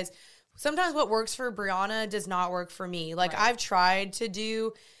because sometimes what works for Brianna does not work for me. Like I've tried to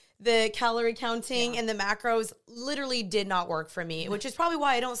do the calorie counting and the macros, literally did not work for me, which is probably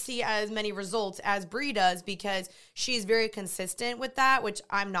why I don't see as many results as Brie does, because she's very consistent with that, which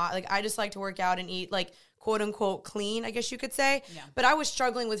I'm not. Like, I just like to work out and eat, like, quote unquote clean, I guess you could say. Yeah. But I was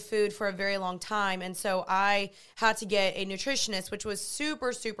struggling with food for a very long time. And so I had to get a nutritionist, which was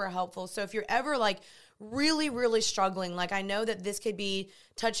super, super helpful. So if you're ever like really, really struggling, like, I know that this could be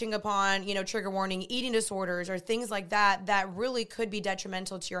touching upon, you know, trigger warning, eating disorders or things like that, that really could be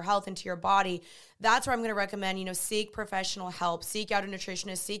detrimental to your health and to your body. That's where I'm going to recommend, you know, seek professional help, seek out a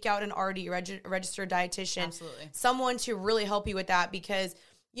nutritionist, seek out an RD, registered dietitian, Absolutely. Someone to really help you with that, because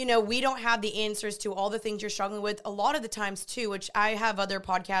you know, we don't have the answers to all the things you're struggling with. A lot of the times too, which I have other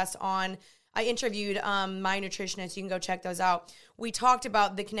podcasts on, I interviewed my nutritionist. You can go check those out. We talked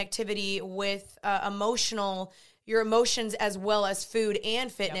about the connectivity with your emotions as well as food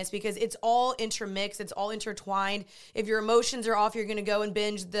and fitness, because it's all intermixed. It's all intertwined. If your emotions are off, you're going to go and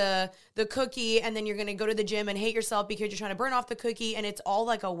binge the cookie, and then you're going to go to the gym and hate yourself because you're trying to burn off the cookie, and it's all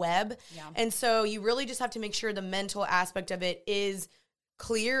like a web. Yeah. And so you really just have to make sure the mental aspect of it is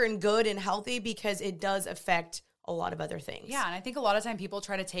clear and good and healthy, because it does affect a lot of other things. Yeah, and I think a lot of time people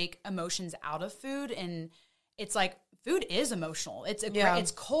try to take emotions out of food, and it's like food is emotional. It's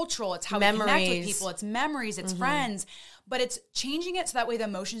it's cultural. It's how we connect with people. It's memories. It's friends. But it's changing it so that way the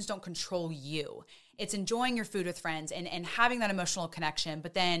emotions don't control you. It's enjoying your food with friends and having that emotional connection.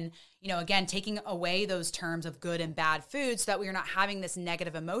 But then, you know, again, taking away those terms of good and bad food so that we're not having this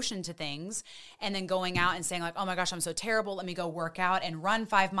negative emotion to things, and then going out and saying like, oh my gosh, I'm so terrible. Let me go work out and run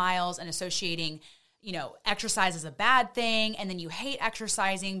 5 miles, and associating, you know, exercise is a bad thing. And then you hate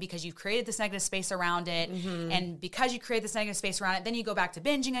exercising because you've created this negative space around it. And because you create this negative space around it, then you go back to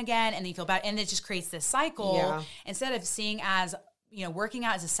binging again, and then you feel bad. And it just creates this cycle instead of seeing as, you know, working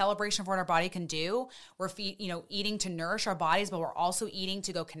out as a celebration for what our body can do. We're eating to nourish our bodies, but we're also eating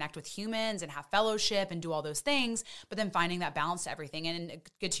to go connect with humans and have fellowship and do all those things, but then finding that balance to everything. And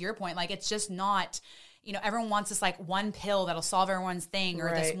good to your point, like, it's just not, you know, everyone wants this like one pill that'll solve everyone's thing, or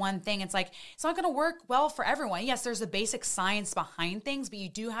this one thing. It's like, it's not going to work well for everyone. Yes, there's a basic science behind things, but you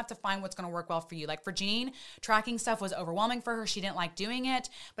do have to find what's going to work well for you. Like for Jean, tracking stuff was overwhelming for her. She didn't like doing it,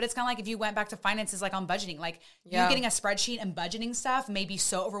 but it's kind of like if you went back to finances, like on budgeting, like you getting a spreadsheet and budgeting stuff may be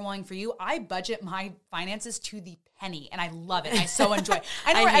so overwhelming for you. I budget my finances to the penny, and I love it. I so enjoy it.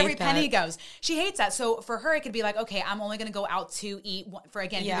 I know where every penny goes. She hates that. So for her, it could be like, okay, I'm only going to go out to eat for,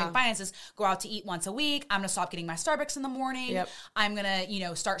 again, doing finances, go out to eat once a week. I'm going to stop getting my Starbucks in the morning. I'm going to, you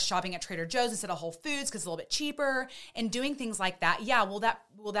know, start shopping at Trader Joe's instead of Whole Foods because it's a little bit cheaper, and doing things like that. Yeah. Will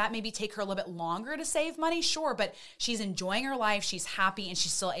that maybe take her a little bit longer to save money? Sure. But she's enjoying her life. She's happy, and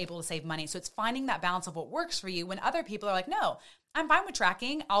she's still able to save money. So it's finding that balance of what works for you, when other people are like, no, I'm fine with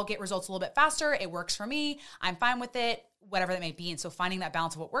tracking. I'll get results a little bit faster. It works for me. I'm fine with it, whatever that may be. And so finding that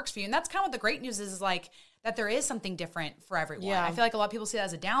balance of what works for you. And that's kind of what the great news is like that there is something different for everyone. Yeah. I feel like a lot of people see that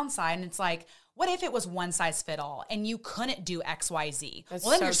as a downside, and it's like, what if it was one size fit all and you couldn't do X, Y, Z? Well,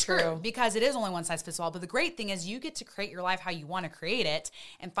 then you're screwed, because it is only one size fits all. But the great thing is you get to create your life how you want to create it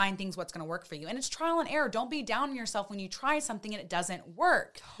and find things what's going to work for you. And it's trial and error. Don't be down on yourself when you try something and it doesn't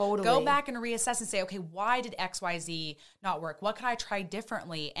work. Totally. Go back and reassess and say, okay, why did X, Y, Z not work? What could I try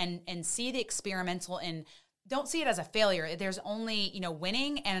differently? And see the experimental, and don't see it as a failure. There's only, you know,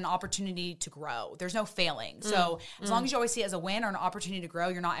 winning and an opportunity to grow. There's no failing. So as long as you always see it as a win or an opportunity to grow,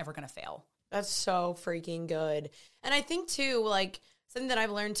 you're not ever going to fail. That's so freaking good. And I think too, like, something that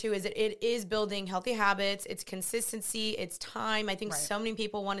I've learned too is that it is building healthy habits. It's consistency. It's time. I think so many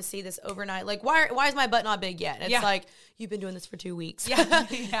people want to see this overnight. Like, why is my butt not big yet? It's like, you've been doing this for 2 weeks.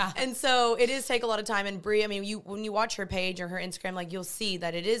 Yeah. And so it is take a lot of time. And Brie, I mean, when you watch her page or her Instagram, like, you'll see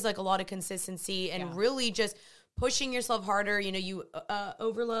that it is like a lot of consistency and really just pushing yourself harder, you know, you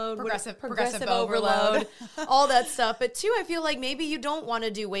overload, progressive overload, all that stuff. But too, I feel like maybe you don't want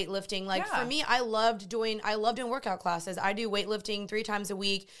to do weightlifting. Like for me, I loved doing workout classes. I do weightlifting 3 times a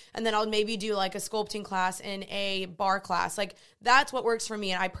week, and then I'll maybe do like a sculpting class and a bar class. Like that's what works for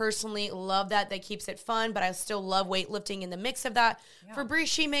me. And I personally love that. That keeps it fun, but I still love weightlifting in the mix of that. Yeah. For Brie,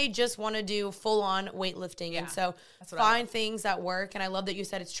 she may just want to do full on weightlifting. And so find things that work. And I love that you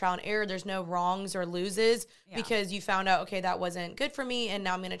said it's trial and error. There's no wrongs or loses because you found out, okay, that wasn't good for me, and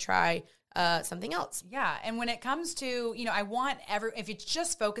now I'm going to try something else. Yeah. And when it comes to, you know, I want if it's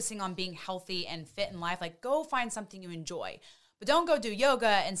just focusing on being healthy and fit in life, like go find something you enjoy. But don't go do yoga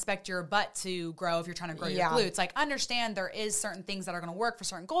and expect your butt to grow if you're trying to grow your glutes. Like, understand there is certain things that are going to work for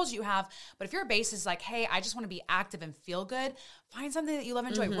certain goals you have. But if your base is like, hey, I just want to be active and feel good, find something that you love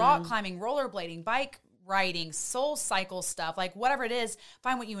and enjoy. Rock climbing, rollerblading, bike riding, soul cycle stuff, like whatever it is,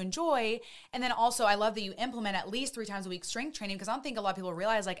 find what you enjoy. And then also, I love that you implement at least 3 times a week strength training, because I don't think a lot of people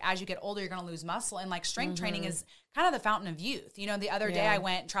realize, like, as you get older, you're going to lose muscle. And like strength training is kind of the fountain of youth. You know, the other day I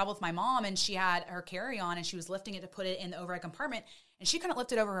went travel with my mom, and she had her carry-on and she was lifting it to put it in the overhead compartment. And she couldn't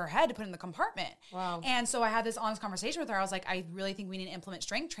lift it over her head to put it in the compartment. Wow. And so I had this honest conversation with her. I was like, I really think we need to implement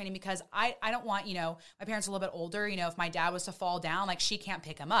strength training, because I don't want, you know, my parents are a little bit older. You know, if my dad was to fall down, like, she can't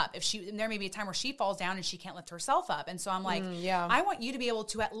pick him up. There may be a time where she falls down and she can't lift herself up. And so I'm like, I want you to be able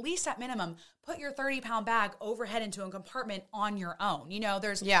to, at least at minimum, put your 30-pound bag overhead into a compartment on your own. You know,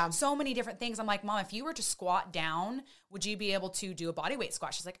 there's so many different things. I'm like, Mom, if you were to squat down, would you be able to do a body weight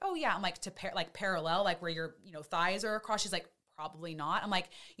squat? She's like, oh yeah. I'm like, parallel, like where your, you know, thighs are across. She's like, probably not. I'm like,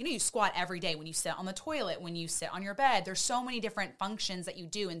 you know, you squat every day when you sit on the toilet, when you sit on your bed. There's so many different functions that you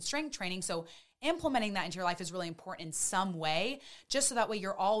do in strength training. So implementing that into your life is really important in some way, just so that way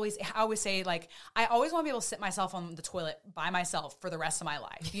you're always, I always say, like, I always want to be able to sit myself on the toilet by myself for the rest of my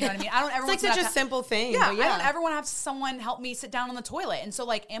life. You know what I mean? I don't ever it's like such a simple thing. Yeah, I don't ever want to have someone help me sit down on the toilet. And so,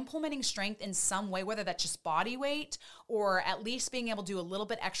 like, implementing strength in some way, whether that's just body weight or at least being able to do a little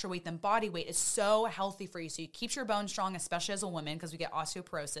bit extra weight than body weight, is so healthy for you. So you keep your bones strong, especially as a woman, because we get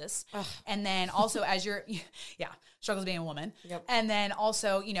osteoporosis. Ugh. And then also as you're, struggles being a woman. Yep. And then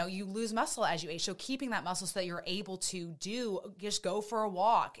also, you know, you lose muscle as you age. So keeping that muscle so that you're able to just go for a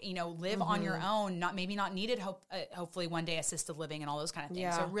walk, you know, live on your own, maybe not needed, hopefully one day assisted living and all those kind of things.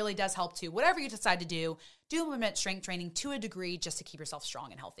 Yeah. So it really does help too. Whatever you decide to do implement strength training to a degree, just to keep yourself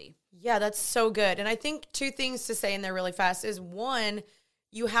strong and healthy. Yeah, that's so good. And I think 2 things to say in there really fast is, 1,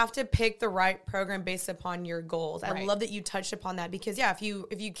 you have to pick the right program based upon your goals. Right. I love that you touched upon that, because if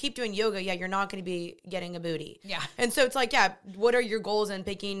you keep doing yoga, you're not going to be getting a booty. Yeah. And so it's like, what are your goals, and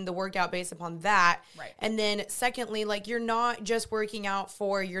picking the workout based upon that. Right. And then secondly, like, you're not just working out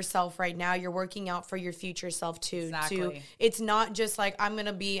for yourself right now, you're working out for your future self too. Exactly. It's not just like, I'm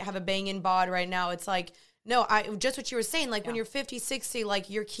going to have a banging bod right now. It's like, no, just what you were saying, like when you're 50, 60,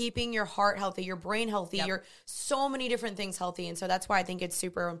 like, you're keeping your heart healthy, your brain healthy, you're so many different things healthy. And so that's why I think it's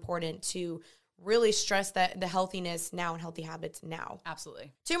super important to really stress that the healthiness now and healthy habits now.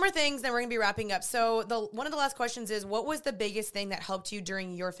 Absolutely. 2 more things, then we're going to be wrapping up. So one of the last questions is, what was the biggest thing that helped you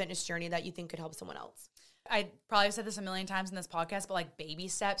during your fitness journey that you think could help someone else? I probably said this a million times in this podcast, but like, baby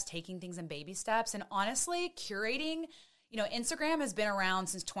steps, taking things in baby steps, and honestly curating. You know, Instagram has been around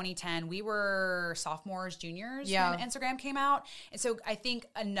since 2010. We were sophomores, juniors when Instagram came out. And so I think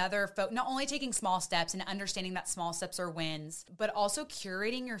not only taking small steps and understanding that small steps are wins, but also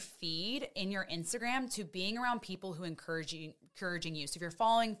curating your feed in your Instagram to being around people who encouraging you. So if you're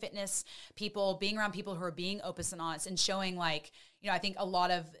following fitness people, being around people who are being open and honest and showing, like, you know, I think a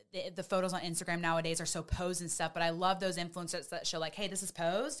lot of the photos on Instagram nowadays are so posed and stuff, but I love those influencers that show, like, hey, this is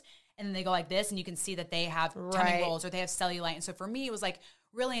posed. And then they go like this, and you can see that they have tummy rolls or they have cellulite. And so for me, it was like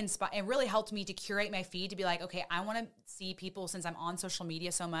really inspired. It really helped me to curate my feed to be like, okay, I want to see people, since I'm on social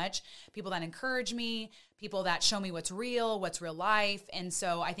media so much, people that encourage me, people that show me what's real life. And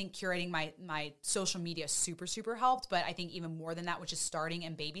so I think curating my social media super, super helped. But I think even more than that, which is starting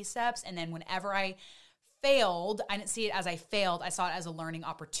in baby steps. And then whenever I failed, I didn't see it as I failed. I saw it as a learning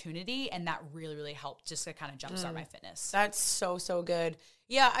opportunity. And that really, really helped just to kind of jumpstart my fitness. That's so, so good.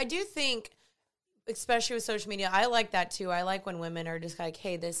 Yeah, I do think, especially with social media, I like that too. I like when women are just like,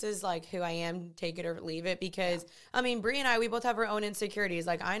 hey, this is like who I am, take it or leave it. Because, I mean, Brie and I, we both have our own insecurities.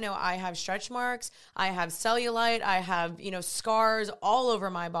 Like, I know I have stretch marks, I have cellulite, I have, you know, scars all over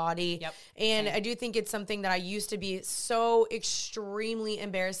my body. Yep. And I do think it's something that I used to be so extremely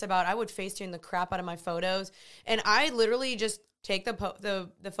embarrassed about. I would Facetune the crap out of my photos. And I literally just take the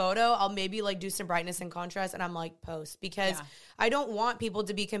photo, I'll maybe like do some brightness and contrast, and I'm like, post, because I don't want people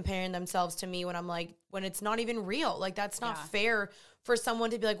to be comparing themselves to me when it's not even real. Like, that's not fair for someone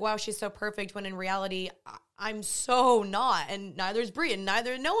to be like, wow, she's so perfect, when in reality I'm so not, and neither is Brie, and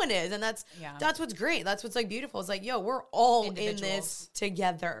no one is. And that's what's great. That's what's like beautiful. It's like, yo, we're all in this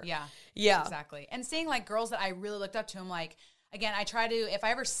together. Yeah, exactly. And seeing like girls that I really looked up to, I'm like, again, I try to, if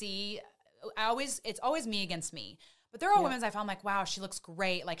I ever see, it's always me against me. But there are women I found like, wow, she looks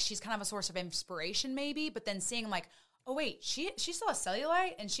great. Like, she's kind of a source of inspiration maybe. But then seeing, like, oh, wait, she still has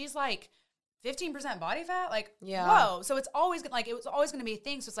cellulite, and she's like 15% body fat, like, Yeah. whoa. So it's always like, it was always going to be a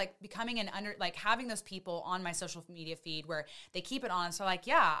thing. So it's like becoming like having those people on my social media feed where they keep it on. So like,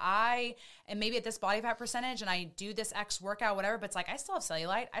 yeah, I am maybe at this body fat percentage and I do this X workout, whatever, but it's like, I still have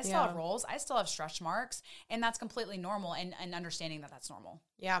cellulite. I still have rolls. I still have stretch marks, and that's completely normal, and understanding that that's normal.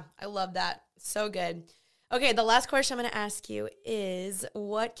 Yeah, I love that. So good. Okay, the last question I'm going to ask you is,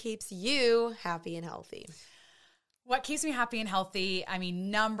 what keeps you happy and healthy? What keeps me happy and healthy? I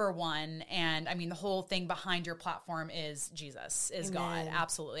mean, number one, and I mean, the whole thing behind your platform is Jesus, is Amen. God.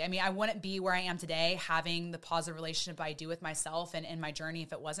 Absolutely. I mean, I wouldn't be where I am today having the positive relationship I do with myself and in my journey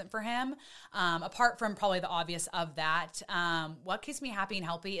if it wasn't for him. Apart from probably the obvious of that, what keeps me happy and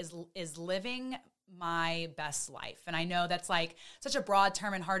healthy is living my best life. And I know that's like such a broad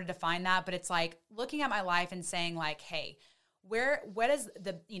term and hard to define that, but it's like looking at my life and saying like, hey, what is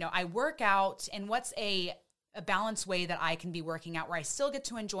the, I work out, and what's a balanced way that I can be working out where I still get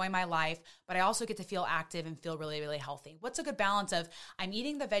to enjoy my life, but I also get to feel active and feel really, really healthy. What's a good balance of I'm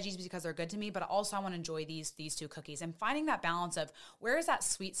eating the veggies because they're good to me, but also I want to enjoy these 2 cookies, and finding that balance of where is that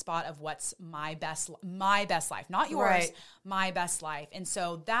sweet spot of what's my best life, not yours, Right. my best life. And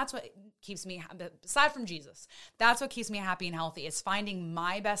so that's what keeps me, aside from Jesus, that's what keeps me happy and healthy, is finding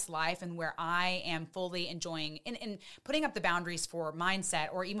my best life and where I am fully enjoying and putting up the boundaries for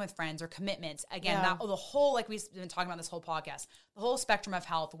mindset or even with friends or commitments. Again, the whole, like we've been talking about this whole podcast, the whole spectrum of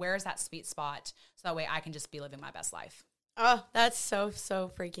health, where is that sweet spot? So that way I can just be living my best life. Oh, that's so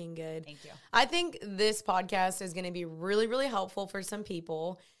freaking good. Thank you. I think this podcast is going to be really, really helpful for some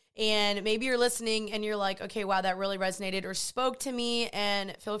people. And maybe you're listening and you're like, okay, wow, that really resonated or spoke to me.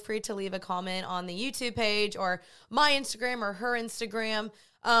 And feel free to leave a comment on the YouTube page or my Instagram or her Instagram.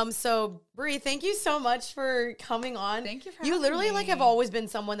 So Brie, thank you so much for coming on. Thank you for You having literally me. like have always been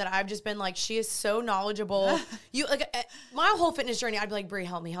someone that I've just been like, she is so knowledgeable. You like my whole fitness journey, I'd be like, Brie,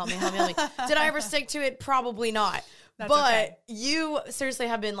 help me. Did I ever stick to it? Probably not. But okay. you seriously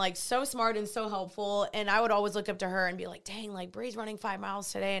have been like so smart and so helpful. And I would always look up to her and be like, dang, like Brie's running 5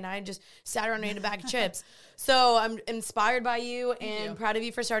 miles today. And I just sat around and ate a bag of chips. So I'm inspired by you and proud of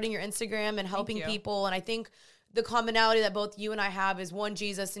you for starting your Instagram and helping you. people. And I think the commonality that both you and I have is 1,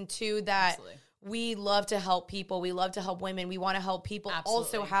 Jesus, and 2, that Absolutely. we love to help people. We love to help women. We want to help people also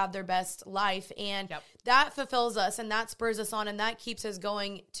Absolutely. have their best life. And that fulfills us and that spurs us on and that keeps us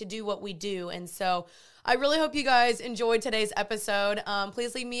going to do what we do. And so I really hope you guys enjoyed today's episode.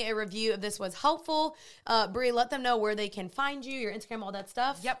 Please leave me a review if this was helpful. Brie, let them know where they can find you, your Instagram, all that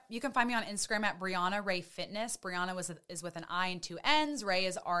stuff. Yep. You can find me on Instagram at Brianna Ray Fitness. Brianna is with an I and 2 N's. Ray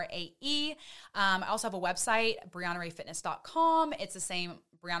is RAE. I also have a website, BriannaRayFitness.com. It's the same,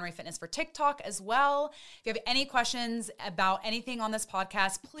 Brianna Ray Fitness, for TikTok as well. If you have any questions about anything on this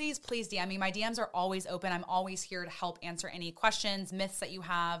podcast, please DM me. My DMs are always open. I'm always here to help answer any questions, myths that you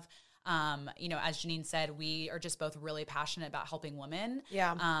have. As Janine said, we are just both really passionate about helping women.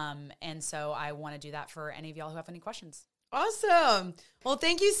 Yeah. And so I want to do that for any of y'all who have any questions. Awesome. Well,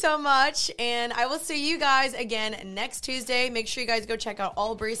 thank you so much. And I will see you guys again next Tuesday. Make sure you guys go check out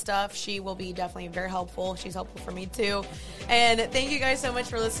all Brie's stuff. She will be definitely very helpful. She's helpful for me too. And thank you guys so much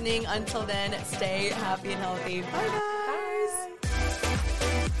for listening. Until then, stay happy and healthy. Bye, guys.